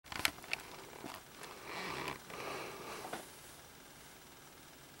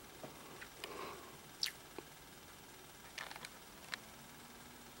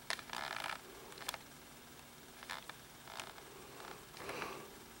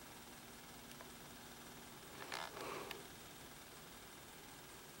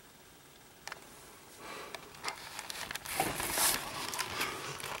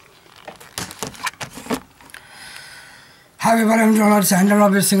Hi everybody, I'm John Alexander.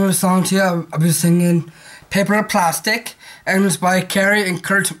 I'll be singing a song to you. I'll be singing Paper or Plastic, and it's by Carrey and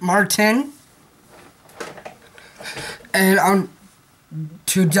Kirt Marton. And I'm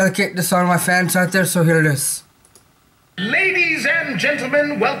to dedicate this song to my fans out there, so here it is. Ladies and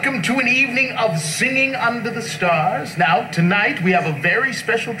gentlemen, welcome to an evening of singing under the stars. Now, tonight we have a very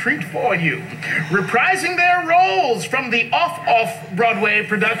special treat for you. Reprising their roles from the off-Broadway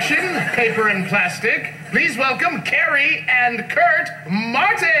production, Paper and Plastic, please welcome Carrey and Kirt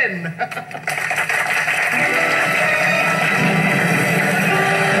Marton.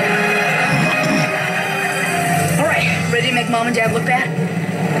 All right, ready to make Mom and Dad look bad?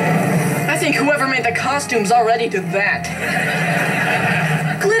 I think whoever made the costumes already did that.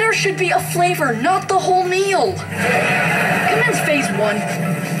 Glitter should be a flavor, not the whole meal. Commence phase 1.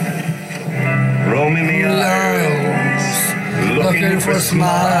 Roaming the aisles, looking for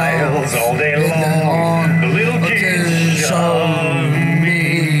smiles all day long. The little kids show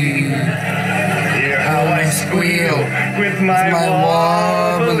me. Hear how I squeal with my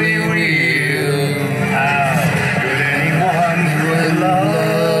wobbly wheel. How could anyone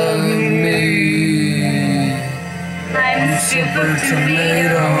love me? I'm super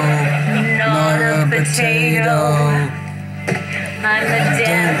tomato, not a potato. I'm a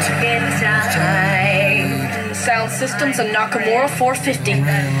dent inside. Sound systems and Nakamura 450.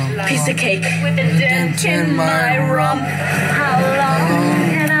 Piece of cake. With a dent in my rump. How long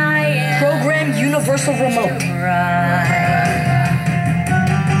can I Program universal remote.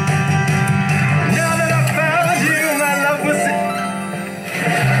 Now that I found you, my love was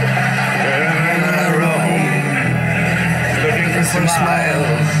looking for some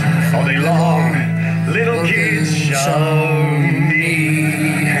smiles all day long. Little kids show me.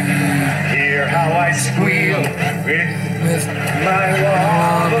 Hear how I squeal with my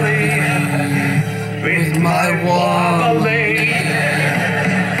wobbly, with my wobbly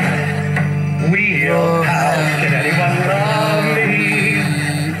wheel. How can anyone love me?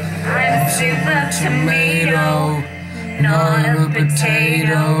 I'm super tomato, not a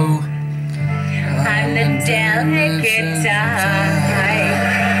potato. I'm the delicate type.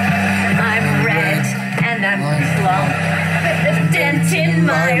 I'm red and I'm plump, with a dent in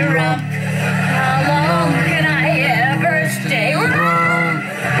my rump. How long can I ever stay?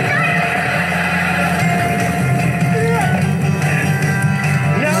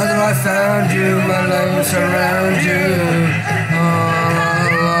 Now that I found you, my love will surround you.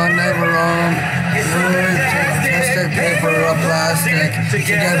 Oh, never wrong. Plastic, paper, or plastic.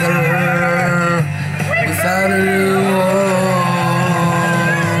 Together, we found you.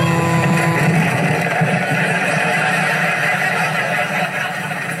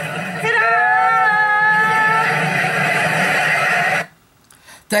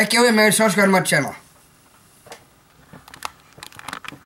 Thank you, and make sure to subscribe to my channel.